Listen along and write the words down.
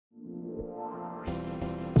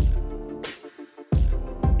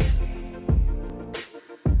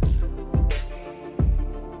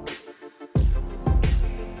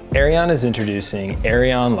Aeryon is introducing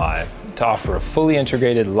AeryonLive to offer a fully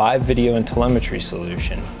integrated live video and telemetry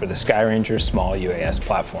solution for the SkyRanger small UAS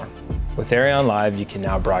platform. With AeryonLive, you can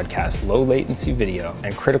now broadcast low latency video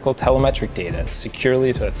and critical telemetric data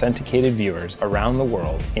securely to authenticated viewers around the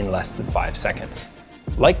world in less than 5 seconds.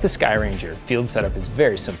 Like the SkyRanger, field setup is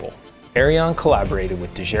very simple. Aeryon collaborated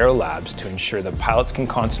with DeGero Labs to ensure that pilots can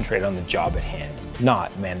concentrate on the job at hand,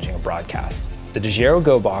 not managing a broadcast. The DeGero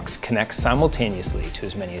Go box connects simultaneously to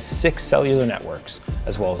as many as 6 cellular networks,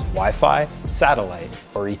 as well as Wi-Fi, satellite,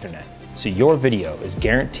 or Ethernet, so your video is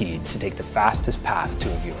guaranteed to take the fastest path to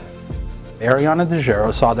a viewer. Aeryon and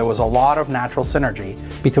DeGero saw there was a lot of natural synergy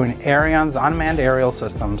between Aeryon's unmanned aerial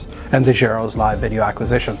systems and DeGero's live video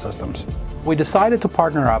acquisition systems. We decided to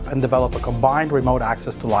partner up and develop a combined remote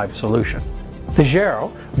access to live solution.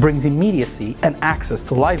 DeGero brings immediacy and access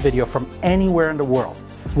to live video from anywhere in the world.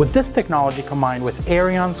 With this technology combined with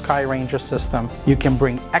Aeryon SkyRanger system, you can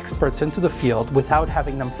bring experts into the field without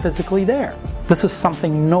having them physically there. This is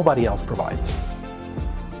something nobody else provides.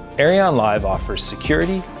 AeryonLive offers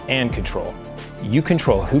security and control. You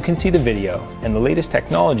control who can see the video, and the latest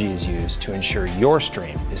technology is used to ensure your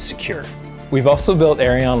stream is secure. We've also built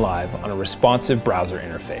AeryonLive on a responsive browser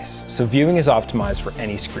interface, so viewing is optimized for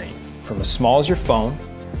any screen, from as small as your phone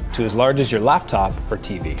to as large as your laptop or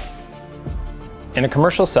TV. In a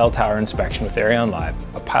commercial cell tower inspection with AeryonLive,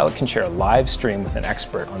 a pilot can share a live stream with an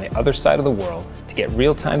expert on the other side of the world to get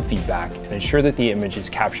real-time feedback and ensure that the image is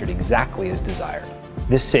captured exactly as desired.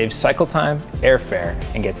 This saves cycle time, airfare,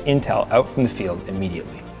 and gets intel out from the field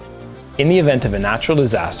immediately. In the event of a natural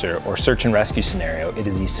disaster or search and rescue scenario, it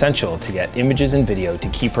is essential to get images and video to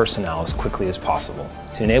key personnel as quickly as possible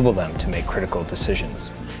to enable them to make critical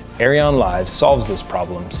decisions. AeryonLive solves this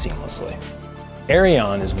problem seamlessly.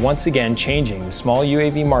 Aeryon is once again changing the small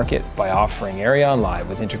UAV market by offering AeryonLive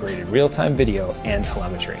with integrated real-time video and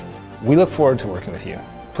telemetry. We look forward to working with you.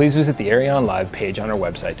 Please visit the AeryonLive page on our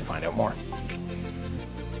website to find out more.